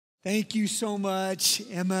Thank you so much,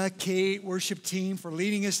 Emma, Kate, worship team, for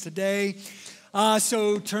leading us today.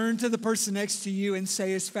 So turn to the person next to you and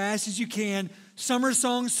say as fast as you can, Summer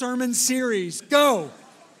Song Sermon Series, go.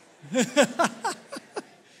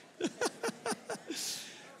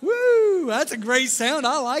 Woo, that's a great sound.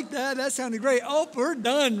 I like that. That sounded great. Oh, we're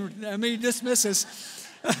done. Dismiss us.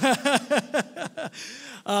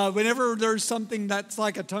 Whenever there's something that's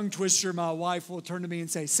like a tongue twister, my wife will turn to me and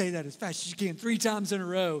say that as fast as you can, 3 times in a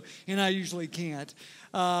row, and I usually can't.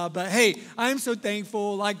 But hey, I'm so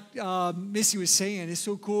thankful. Like Missy was saying, it's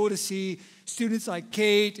so cool to see students like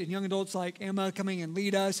Kate and young adults like Emma coming and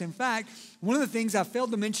lead us. In fact, one of the things I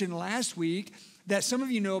failed to mention last week that some of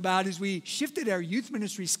you know about is we shifted our youth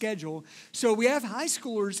ministry schedule. So we have high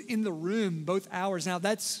schoolers in the room both hours. Now,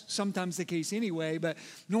 that's sometimes the case anyway, but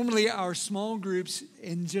normally our small groups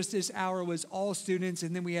in just this hour was all students,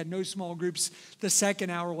 and then we had no small groups the second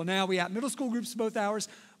hour. Well, now we have middle school groups both hours,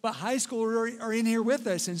 but high schoolers are in here with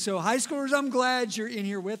us. And so high schoolers, I'm glad you're in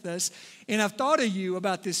here with us. And I've thought of you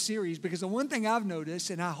about this series because the one thing I've noticed,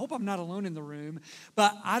 and I hope I'm not alone in the room,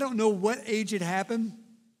 but I don't know what age it happened.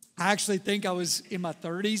 I actually think I was in my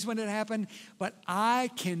 30s when it happened, but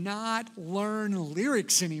I cannot learn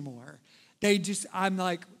lyrics anymore. I'm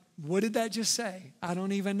like, what did that just say? I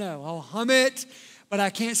don't even know. I'll hum it, but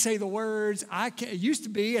I can't say the words. It used to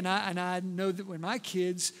be, and I know that when my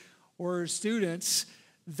kids were students,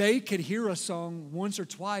 they could hear a song once or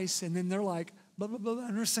twice, and then they're like, blah, blah, blah,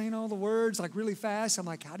 and they're saying all the words like really fast. I'm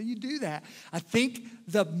like, how do you do that? I think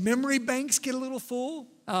the memory banks get a little full.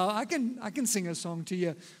 I can sing a song to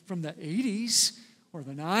you from the 80s or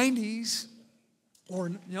the 90s or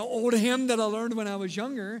old hymn that I learned when I was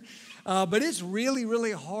younger. But it's really,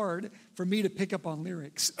 really hard for me to pick up on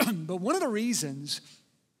lyrics. But one of the reasons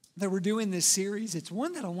that we're doing this series, it's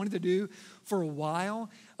one that I wanted to do for a while.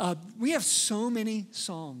 We have so many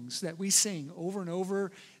songs that we sing over and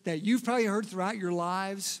over that you've probably heard throughout your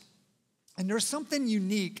lives. And there's something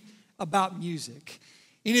unique about music.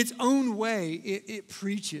 In its own way, it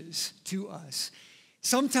preaches to us.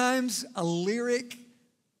 Sometimes a lyric,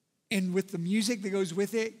 and with the music that goes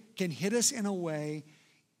with it, can hit us in a way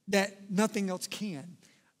that nothing else can.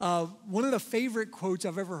 One of the favorite quotes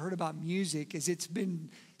I've ever heard about music is it's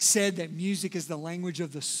been said that music is the language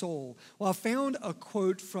of the soul. Well, I found a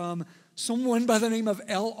quote from someone by the name of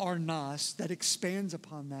L.R. Nas that expands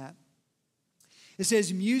upon that. It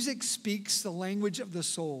says, music speaks the language of the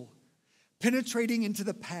soul, penetrating into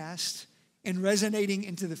the past and resonating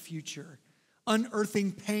into the future,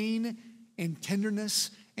 unearthing pain and tenderness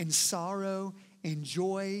and sorrow and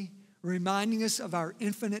joy, reminding us of our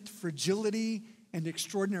infinite fragility and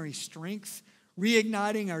extraordinary strength,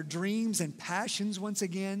 reigniting our dreams and passions once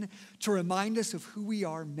again to remind us of who we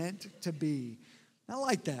are meant to be. I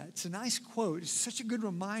like that. It's a nice quote. It's such a good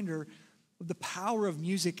reminder of the power of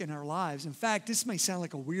music in our lives. In fact, this may sound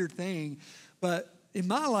like a weird thing, but in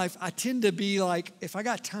my life, I tend to be like, if I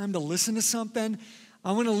got time to listen to something,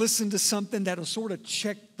 I want to listen to something that'll sort of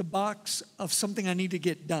check the box of something I need to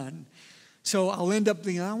get done. So I'll end up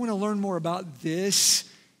thinking, I want to learn more about this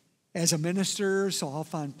as a minister, so I'll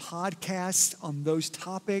find podcasts on those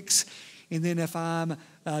topics. And then if I'm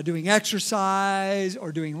doing exercise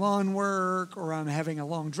or doing lawn work or I'm having a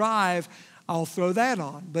long drive, I'll throw that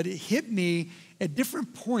on. But it hit me at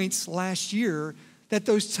different points last year that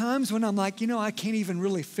those times when I'm like, I can't even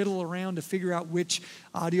really fiddle around to figure out which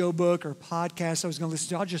audiobook or podcast I was going to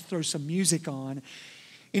listen to. I'll just throw some music on.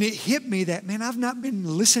 And it hit me that, man, I've not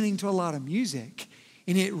been listening to a lot of music.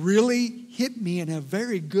 And it really hit me in a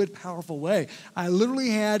very good, powerful way. I literally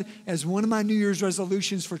had, as one of my New Year's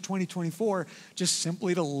resolutions for 2024, just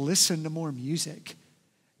simply to listen to more music.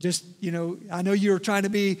 Just, I know you're trying to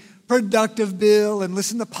be productive, Bill, and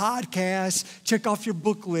listen to podcasts, check off your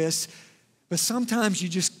book list. But sometimes you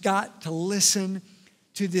just got to listen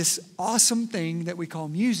to this awesome thing that we call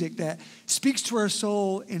music that speaks to our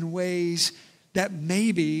soul in ways that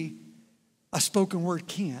maybe a spoken word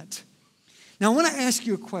can't. Now, I want to ask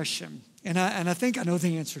you a question, and I think I know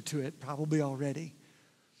the answer to it probably already.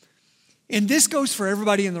 And this goes for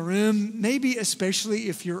everybody in the room, maybe especially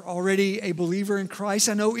if you're already a believer in Christ.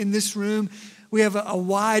 I know in this room, we have a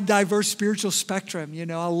wide, diverse spiritual spectrum.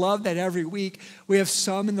 I love that every week we have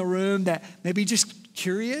some in the room that maybe just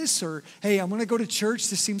curious or, hey, I'm going to go to church.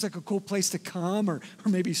 This seems like a cool place to come. Or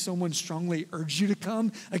maybe someone strongly urged you to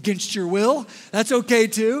come against your will. That's okay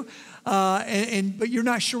too. But you're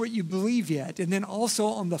not sure what you believe yet. And then also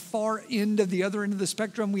on the far end of the other end of the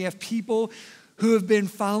spectrum, we have people who have been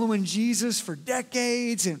following Jesus for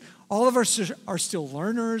decades, and all of us are still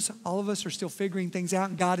learners. All of us are still figuring things out,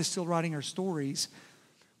 and God is still writing our stories.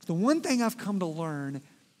 The one thing I've come to learn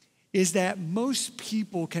is that most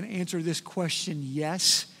people can answer this question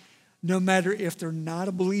yes, no matter if they're not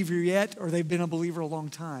a believer yet or they've been a believer a long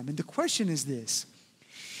time. And the question is this: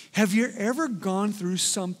 have you ever gone through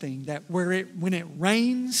something that when it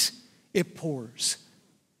rains, it pours?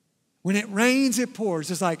 When it rains, it pours.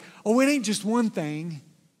 It's like, oh, it ain't just one thing.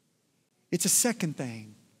 It's a second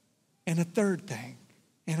thing, and a third thing,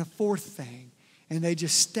 and a fourth thing. And they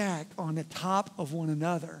just stack on the top of one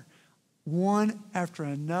another, one after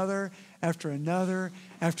another, after another,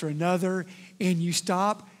 after another. And you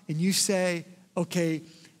stop and you say, okay,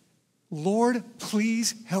 Lord,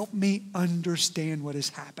 please help me understand what is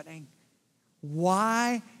happening.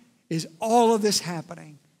 Why is all of this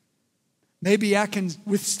happening? Maybe I can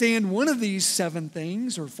withstand one of these 7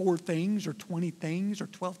 things or 4 things or 20 things or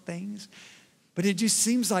 12 things. But it just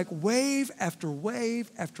seems like wave after wave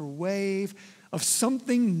after wave of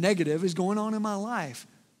something negative is going on in my life.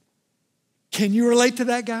 Can you relate to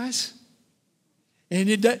that, guys? And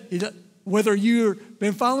whether you've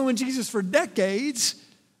been following Jesus for decades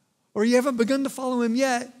or you haven't begun to follow him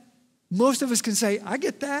yet, most of us can say, I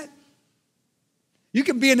get that. You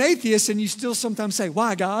can be an atheist and you still sometimes say,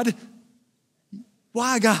 why, God?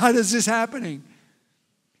 Why, God, is this happening?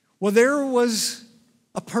 Well, there was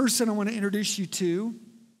a person I want to introduce you to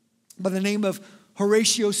by the name of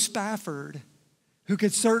Horatio Spafford, who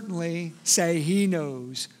could certainly say he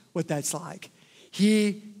knows what that's like.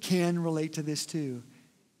 He can relate to this too.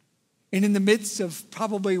 And in the midst of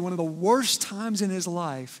probably one of the worst times in his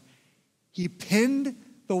life, he penned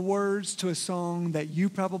the words to a song that you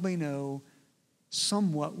probably know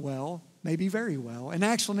somewhat well, maybe very well. And the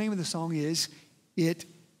actual name of the song is It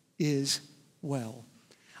Is Well.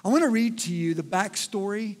 I want to read to you the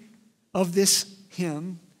backstory of this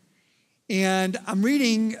hymn. And I'm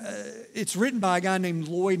reading, it's written by a guy named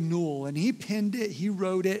Lloyd Newell, and he penned it, he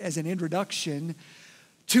wrote it as an introduction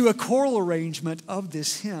to a choral arrangement of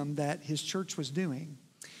this hymn that his church was doing.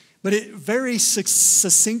 But it very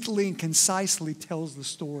succinctly and concisely tells the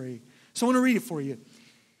story. So I want to read it for you.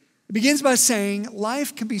 It begins by saying,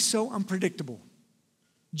 life can be so unpredictable.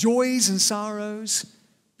 Joys and sorrows,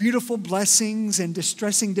 beautiful blessings and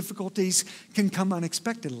distressing difficulties can come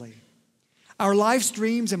unexpectedly. Our life's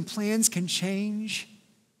dreams and plans can change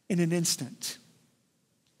in an instant.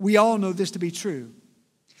 We all know this to be true.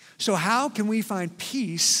 So how can we find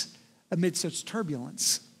peace amid such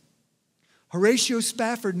turbulence? Horatio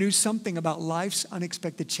Spafford knew something about life's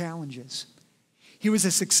unexpected challenges. He was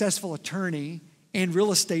a successful attorney and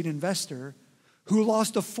real estate investor who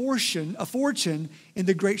lost a fortune in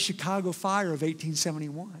the Great Chicago Fire of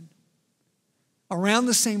 1871. Around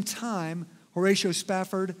the same time, Horatio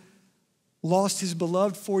Spafford lost his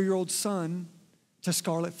beloved 4-year-old son to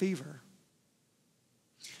scarlet fever.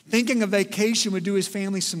 Thinking a vacation would do his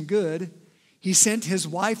family some good, he sent his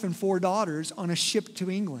wife and 4 daughters on a ship to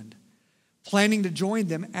England, planning to join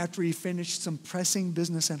them after he finished some pressing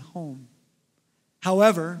business at home.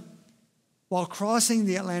 However, while crossing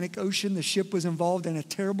the Atlantic Ocean, the ship was involved in a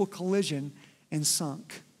terrible collision and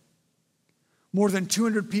sunk. More than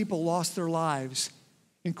 200 people lost their lives,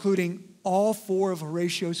 including all 4 of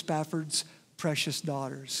Horatio Spafford's precious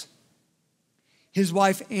daughters. His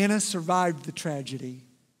wife Anna survived the tragedy.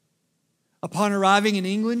 Upon arriving in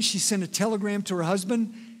England, she sent a telegram to her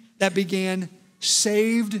husband that began,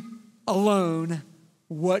 "Saved alone,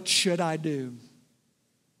 what should I do?"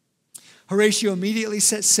 Horatio immediately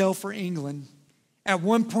set sail for England. At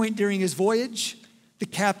one point during his voyage, the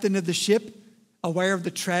captain of the ship, aware of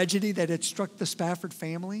the tragedy that had struck the Spafford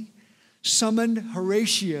family, summoned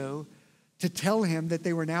Horatio to tell him that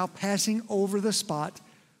they were now passing over the spot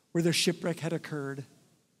where their shipwreck had occurred.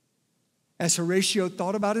 As Horatio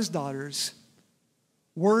thought about his daughters,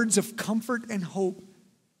 words of comfort and hope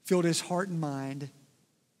filled his heart and mind,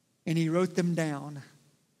 and he wrote them down.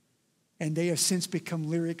 And they have since become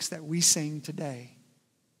lyrics that we sing today.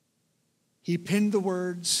 He penned the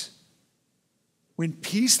words, "When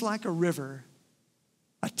peace like a river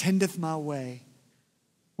attendeth my way,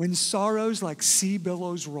 when sorrows like sea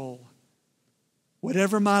billows roll,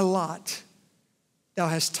 whatever my lot, thou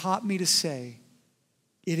hast taught me to say,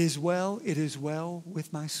 it is well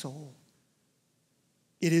with my soul.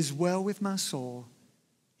 It is well with my soul.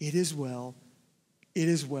 It is well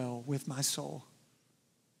with my soul.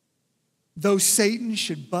 Though Satan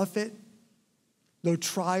should buffet, though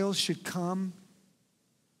trials should come,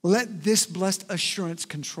 let this blessed assurance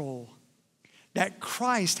control, that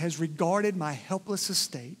Christ has regarded my helpless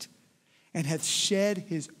estate and hath shed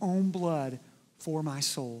his own blood for my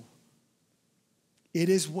soul. It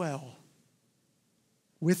is well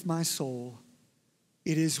with my soul.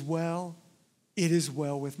 It is well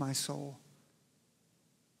with my soul."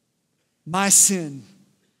 my sin.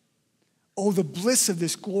 Oh, the bliss of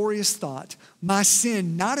this glorious thought. My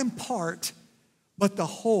sin, not in part, but the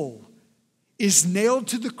whole, is nailed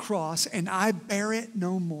to the cross, and I bear it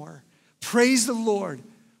no more. Praise the Lord,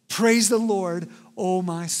 O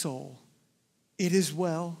my soul. It is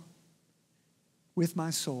well with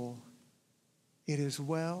my soul. It is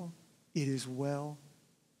well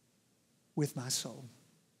with my soul.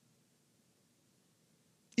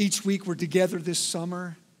 Each week we're together this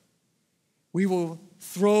summer. We will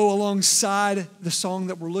throw alongside the song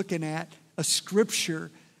that we're looking at a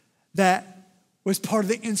scripture that was part of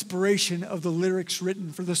the inspiration of the lyrics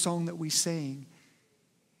written for the song that we sang.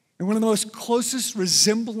 And one of the most closest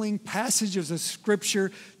resembling passages of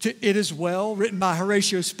scripture to It Is Well, written by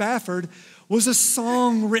Horatio Spafford, was a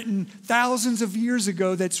song written thousands of years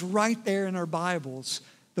ago that's right there in our Bibles,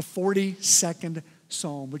 the 42nd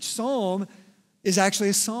Psalm, which psalm is actually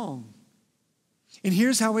a song. And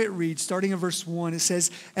here's how it reads, starting in verse 1. It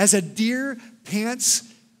says, as a deer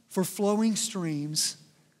pants for flowing streams,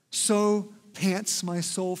 so pants my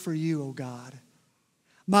soul for you, O God.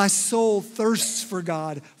 My soul thirsts for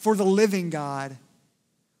God, for the living God.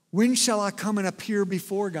 When shall I come and appear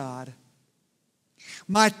before God?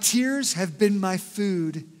 My tears have been my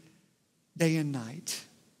food day and night,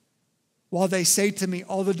 while they say to me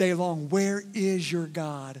all the day long, where is your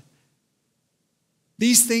God?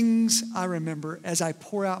 These things I remember as I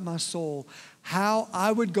pour out my soul, how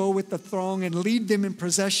I would go with the throng and lead them in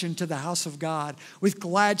procession to the house of God with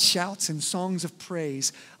glad shouts and songs of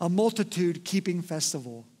praise, a multitude keeping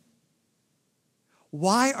festival.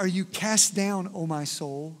 Why are you cast down, O my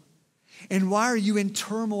soul? And why are you in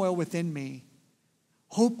turmoil within me?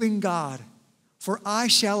 Hope in God, for I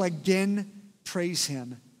shall again praise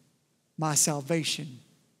him, my salvation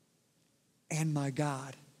and my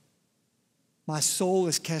God. My soul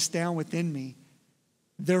is cast down within me.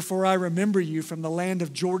 Therefore I remember you from the land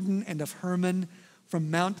of Jordan and of Hermon,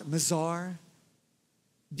 from Mount Mizar.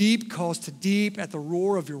 Deep calls to deep at the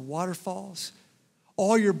roar of your waterfalls.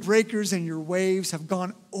 All your breakers and your waves have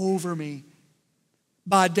gone over me.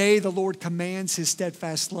 By day the Lord commands his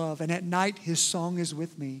steadfast love, and at night his song is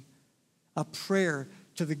with me, a prayer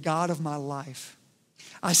to the God of my life.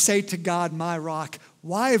 I say to God, my rock,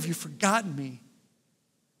 why have you forgotten me?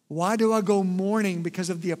 Why do I go mourning because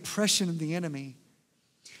of the oppression of the enemy?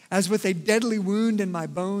 As with a deadly wound in my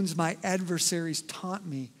bones, my adversaries taunt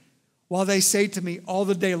me, while they say to me all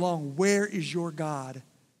the day long, where is your God?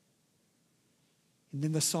 And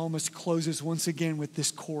then the psalmist closes once again with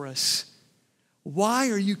this chorus. Why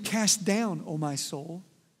are you cast down, O my soul?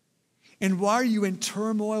 And why are you in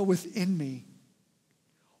turmoil within me?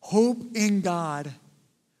 Hope in God,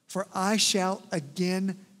 for I shall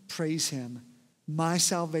again praise him, my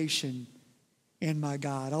salvation and my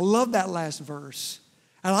God. I love that last verse.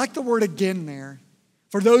 I like the word again there.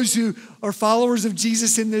 For those who are followers of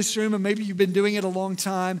Jesus in this room, and maybe you've been doing it a long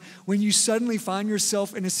time, when you suddenly find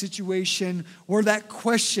yourself in a situation where that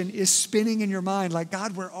question is spinning in your mind, like,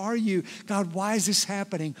 God, where are you? God, why is this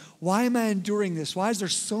happening? Why am I enduring this? Why is there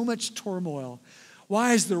so much turmoil?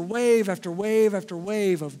 Why is there wave after wave after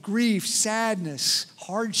wave of grief, sadness,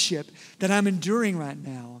 hardship that I'm enduring right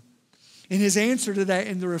now? And his answer to that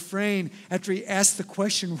in the refrain, after he asks the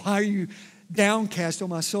question, why are you downcast, O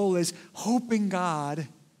my soul, is hope in God,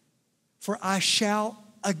 for I shall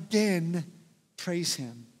again praise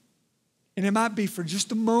him. And it might be for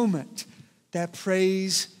just a moment that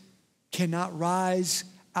praise cannot rise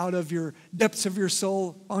out of your depths of your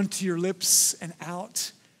soul onto your lips and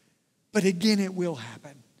out. But again, it will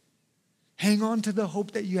happen. Hang on to the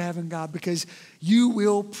hope that you have in God, because you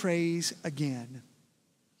will praise again.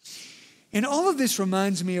 And all of this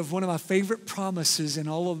reminds me of one of my favorite promises in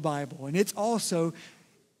all of the Bible, and it's also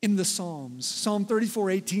in the Psalms. Psalm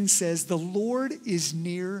 34:18 says, the Lord is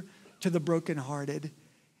near to the brokenhearted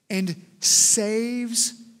and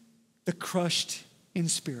saves the crushed in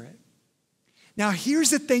spirit. Now,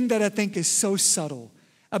 here's the thing that I think is so subtle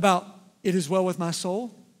about It Is Well With My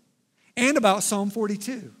Soul and about Psalm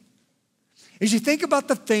 42. As you think about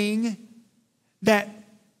the thing that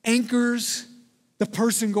anchors the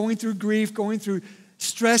person going through grief, going through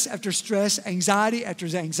stress after stress, anxiety after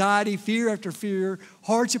anxiety, fear after fear,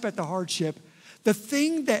 hardship after hardship, the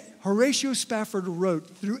thing that Horatio Spafford wrote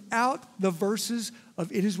throughout the verses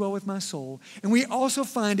of It Is Well With My Soul, and we also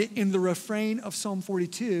find it in the refrain of Psalm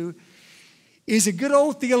 42, is a good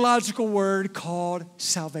old theological word called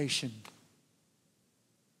salvation.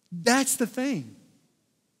 That's the thing.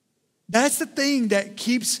 That's the thing that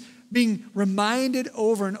keeps being reminded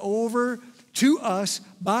over and over to us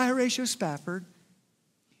by Horatio Spafford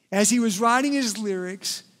as he was writing his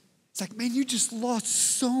lyrics It's like, man, you just lost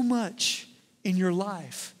so much in your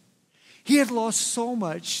life. He had lost so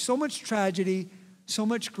much tragedy, so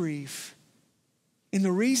much grief. And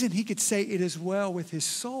the reason he could say it is well with his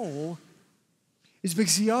soul is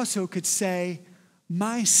because he also could say,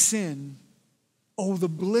 my sin, oh, the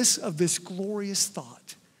bliss of this glorious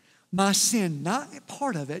thought. My sin, not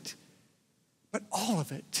part of it, but all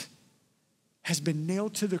of it, has been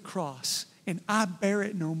nailed to the cross, and I bear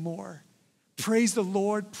it no more. Praise the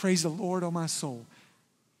Lord, oh my soul.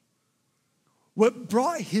 What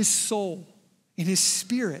brought his soul and his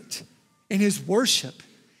spirit and his worship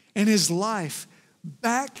and his life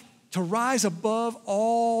back to rise above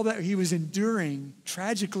all that he was enduring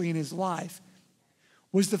tragically in his life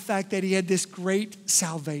was the fact that he had this great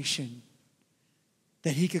salvation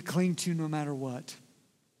that he could cling to no matter what.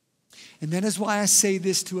 And that is why I say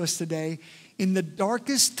this to us today. In the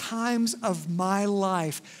darkest times of my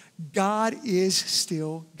life, God is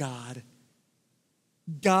still God.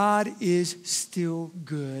 God is still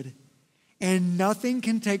good. And nothing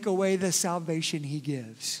can take away the salvation he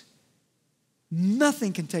gives.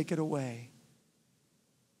 Nothing can take it away.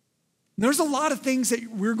 There's a lot of things that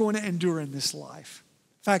we're going to endure in this life.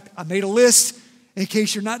 In fact, I made a list in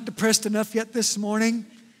case you're not depressed enough yet this morning.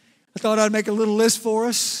 I thought I'd make a little list for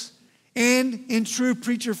us. And in true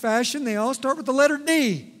preacher fashion, they all start with the letter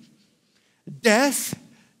D. Death,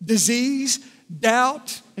 disease,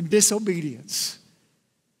 doubt, and disobedience.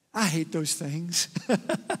 I hate those things.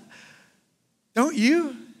 Don't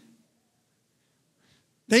you?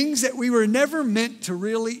 Things that we were never meant to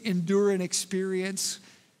really endure and experience.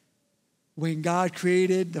 When God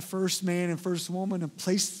created the first man and first woman and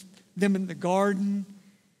placed them in the garden,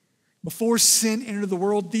 before sin entered the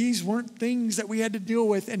world, these weren't things that we had to deal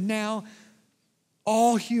with. And now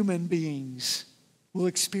all human beings will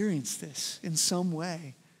experience this in some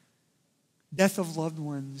way. Death of loved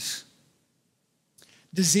ones,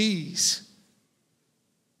 disease.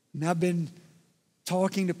 And I've been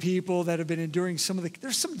talking to people that have been enduring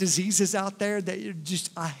there's some diseases out there that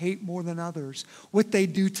I hate more than others. What they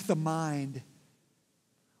do to the mind,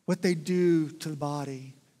 what they do to the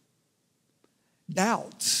body.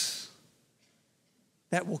 Doubts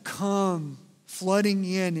that will come flooding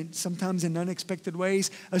in and sometimes in unexpected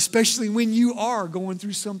ways, especially when you are going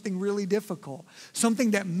through something really difficult,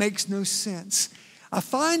 something that makes no sense. I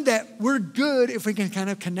find that we're good if we can kind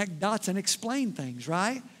of connect dots and explain things,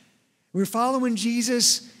 right? We're following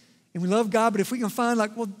Jesus and we love God, but if we can find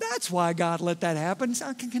that's why God let that happen, so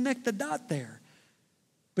I can connect the dot there.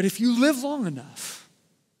 But if you live long enough,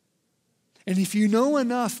 and if you know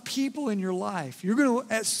enough people in your life, you're going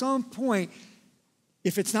to, at some point,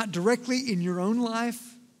 if it's not directly in your own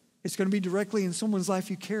life, it's going to be directly in someone's life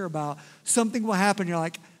you care about. Something will happen. You're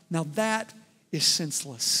like, now that is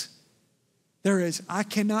senseless. I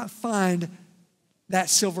cannot find that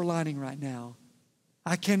silver lining right now.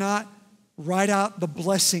 I cannot write out the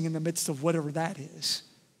blessing in the midst of whatever that is.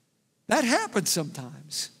 That happens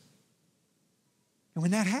sometimes. And when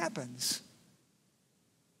that happens,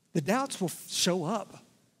 the doubts will show up.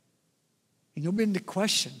 And you'll begin to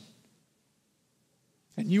question.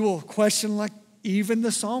 And you will question like even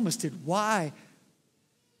the psalmist did. Why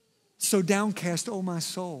so downcast, O my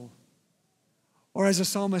soul? Or as the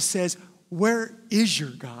psalmist says, where is your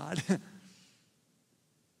God?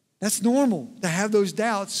 That's normal to have those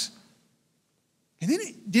doubts. And then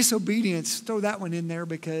disobedience, throw that one in there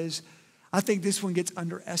because I think this one gets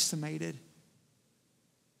underestimated.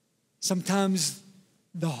 Sometimes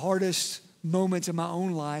the hardest moments in my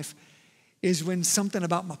own life is when something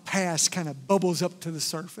about my past kind of bubbles up to the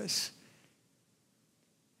surface.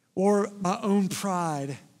 Or my own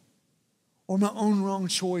pride, or my own wrong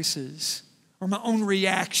choices, or my own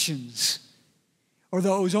reactions, or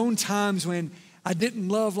those own times when I didn't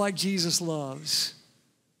love like Jesus loves.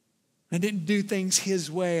 I didn't do things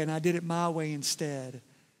his way and I did it my way instead.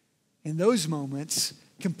 And those moments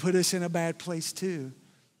can put us in a bad place too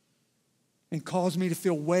and cause me to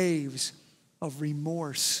feel waves of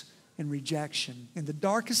remorse and rejection. In the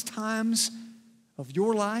darkest times of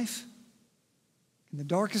your life, in the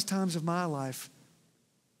darkest times of my life,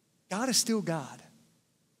 God is still God.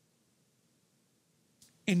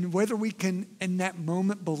 And whether we can, in that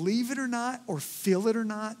moment, believe it or not, or feel it or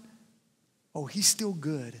not, oh, he's still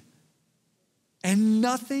good. And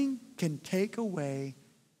nothing can take away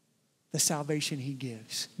the salvation he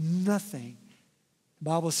gives. Nothing. The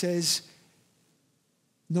Bible says,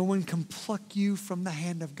 no one can pluck you from the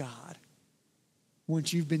hand of God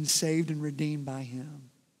once you've been saved and redeemed by him.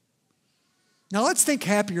 Now let's think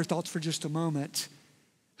happier thoughts for just a moment.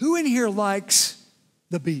 Who in here likes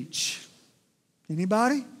the beach?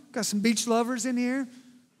 Anybody? Got some beach lovers in here?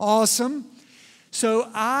 Awesome. So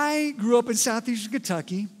I grew up in southeastern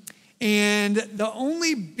Kentucky, and the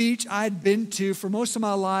only beach I'd been to for most of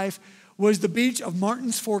my life was the beach of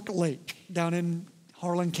Martins Fork Lake down in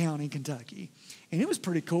Harlan County, Kentucky. And it was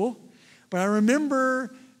pretty cool. But I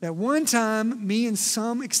remember that one time, me and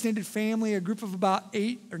some extended family, a group of about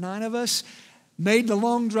 8 or 9 of us, made the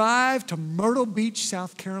long drive to Myrtle Beach,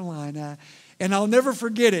 South Carolina. And I'll never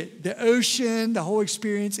forget it. The ocean, the whole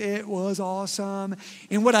experience, it was awesome.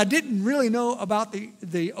 And what I didn't really know about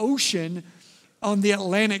the ocean on the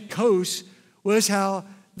Atlantic coast was how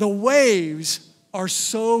the waves are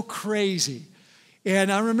so crazy.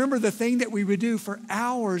 And I remember the thing that we would do for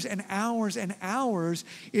hours and hours and hours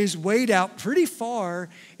is wade out pretty far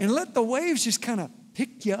and let the waves just kind of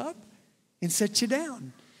pick you up and set you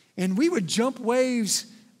down. And we would jump waves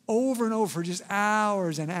over and over for just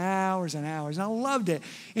hours and hours and hours. And I loved it.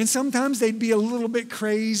 And sometimes they'd be a little bit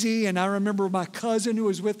crazy. And I remember my cousin who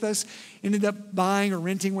was with us ended up buying or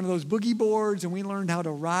renting one of those boogie boards, and we learned how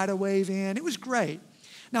to ride a wave in. It was great.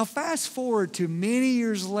 Now, fast forward to many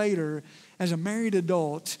years later, as a married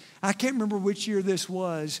adult, I can't remember which year this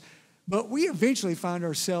was, but we eventually found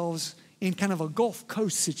ourselves in kind of a Gulf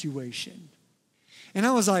Coast situation. And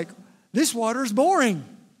I was like, this water's boring.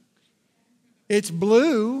 It's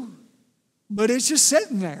blue, but it's just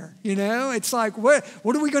sitting there, you know? It's like, what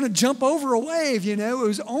are we going to jump over a wave, you know? It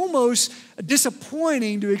was almost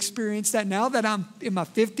disappointing to experience that. Now that I'm in my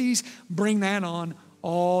 50s, bring that on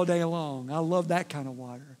all day long. I love that kind of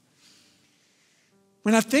water.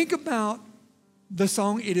 When I think about the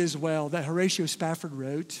song It Is Well that Horatio Spafford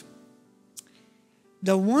wrote,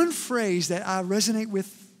 the one phrase that I resonate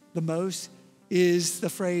with the most is the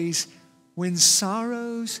phrase, when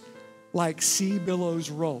sorrows like sea billows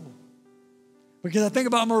roll. Because I think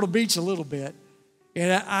about Myrtle Beach a little bit,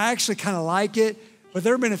 and I actually kind of like it, but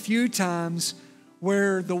there have been a few times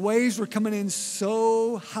where the waves were coming in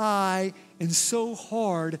so high and so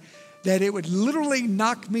hard that it would literally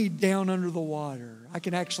knock me down under the water. I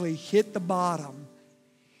can actually hit the bottom.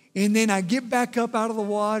 And then I get back up out of the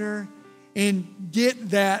water and get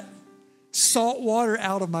that salt water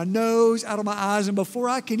out of my nose, out of my eyes, and before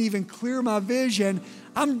I can even clear my vision,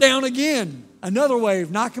 I'm down again. Another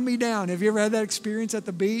wave knocking me down. Have you ever had that experience at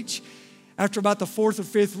the beach? After about the 4th or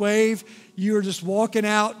 5th wave, you are just walking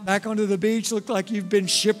out back onto the beach, look like you've been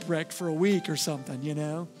shipwrecked for a week or something, you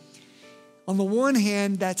know? On the one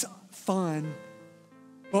hand, that's fun,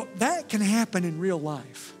 but that can happen in real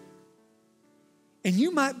life. And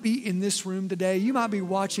you might be in this room today, you might be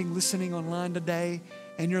watching, listening online today,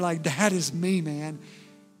 and you're like, that is me, man.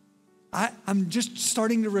 I'm just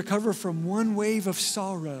starting to recover from one wave of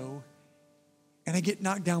sorrow, and I get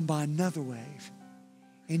knocked down by another wave.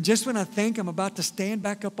 And just when I think I'm about to stand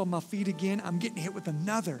back up on my feet again, I'm getting hit with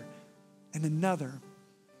another and another.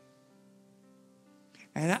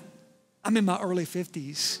 And I'm in my early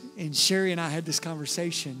 50s, and Sherry and I had this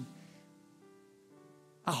conversation.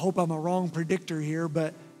 I hope I'm a wrong predictor here,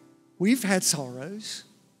 but we've had sorrows.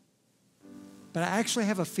 But I actually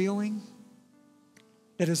have a feeling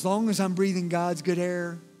that as long as I'm breathing God's good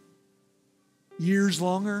air, years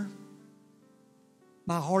longer,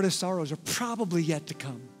 my hardest sorrows are probably yet to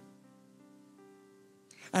come.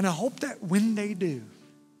 And I hope that when they do,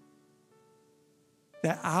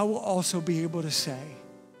 that I will also be able to say,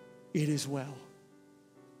 it is well.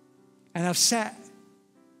 And I've sat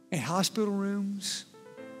in hospital rooms.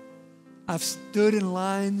 I've stood in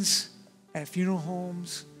lines at funeral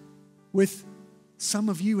homes with some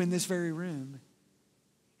of you in this very room.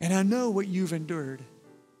 And I know what you've endured.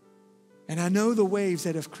 And I know the waves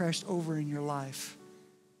that have crashed over in your life.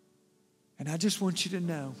 And I just want you to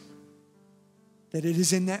know that it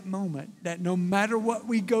is in that moment that no matter what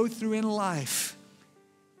we go through in life,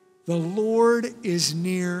 the Lord is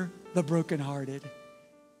near the brokenhearted.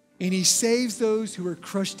 And He saves those who are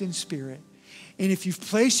crushed in spirit. And if you've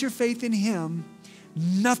placed your faith in Him,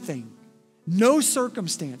 nothing, no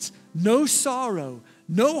circumstance, no sorrow,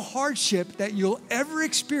 no hardship that you'll ever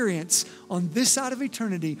experience on this side of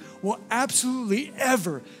eternity will absolutely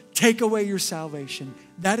ever take away your salvation.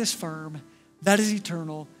 That is firm. That is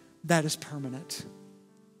eternal. That is permanent.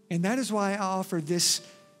 And that is why I offer this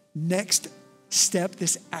next step,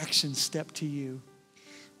 this action step to you.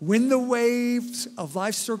 When the waves of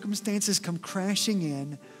life circumstances come crashing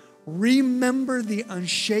in, remember the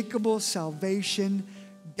unshakable salvation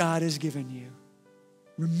God has given you.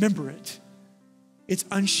 Remember it. It's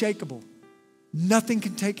unshakable. Nothing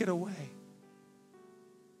can take it away.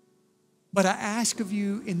 But I ask of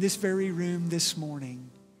you in this very room this morning,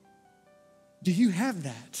 do you have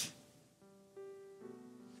that?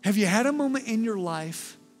 Have you had a moment in your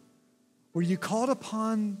life where you called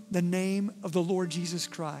upon the name of the Lord Jesus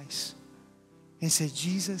Christ and said,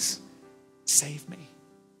 Jesus, save me.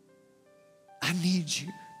 I need you.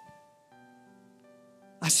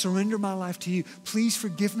 I surrender my life to you. Please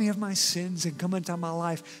forgive me of my sins and come into my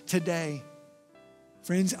life today.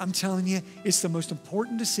 Friends, I'm telling you, it's the most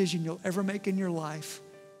important decision you'll ever make in your life.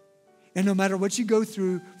 And no matter what you go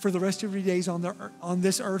through for the rest of your days on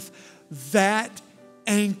this earth, that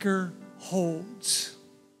anchor holds.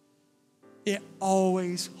 It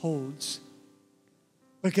always holds.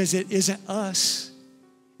 Because it isn't us.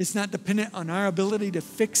 It's not dependent on our ability to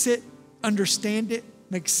fix it, understand it,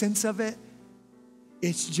 make sense of it.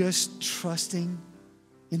 It's just trusting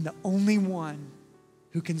in the only one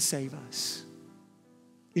who can save us.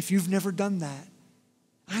 If you've never done that,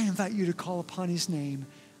 I invite you to call upon his name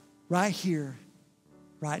right here,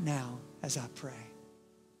 right now, as I pray.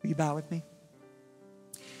 Will you bow with me?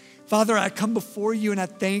 Father, I come before you and I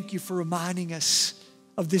thank you for reminding us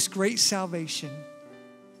of this great salvation.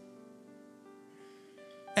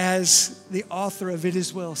 As the author of It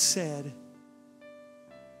Is Well said,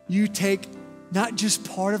 you take not just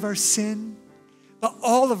part of our sin, but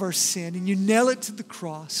all of our sin, and you nail it to the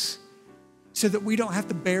cross so that we don't have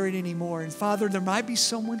to bear it anymore. And Father, there might be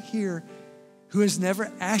someone here who has never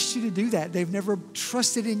asked you to do that. They've never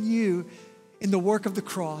trusted in you in the work of the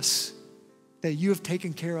cross that you have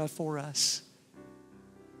taken care of for us.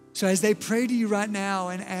 So as they pray to you right now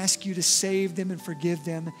and ask you to save them and forgive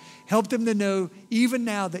them, help them to know even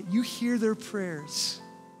now that you hear their prayers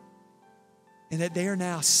and that they are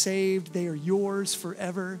now saved, they are yours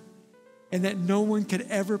forever, and that no one could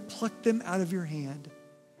ever pluck them out of your hand.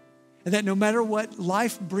 And that no matter what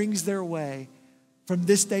life brings their way from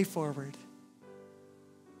this day forward,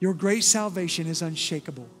 your great salvation is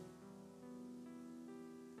unshakable.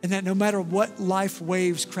 And that no matter what life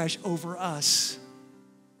waves crash over us,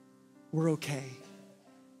 we're okay.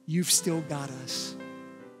 You've still got us.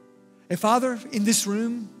 And Father, in this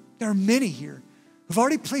room, there are many here who've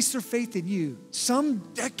already placed their faith in you some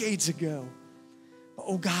decades ago. But,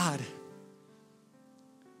 oh God,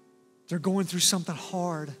 they're going through something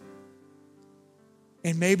hard.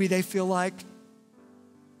 And maybe they feel like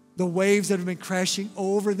the waves that have been crashing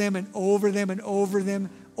over them and over them and over them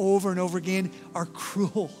over and over again are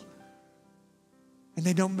cruel. And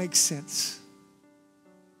they don't make sense.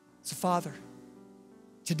 So Father,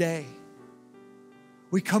 today,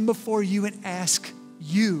 we come before you and ask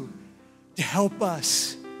you to help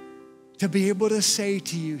us to be able to say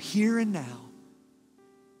to you here and now,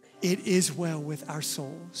 it is well with our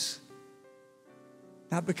souls.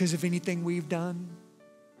 Not because of anything we've done,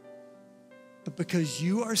 but because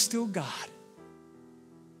you are still God.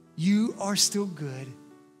 You are still good.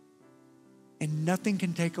 And nothing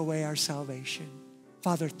can take away our salvation.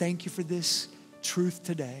 Father, thank you for this truth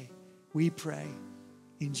today. We pray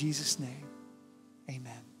in Jesus' name.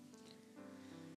 Amen.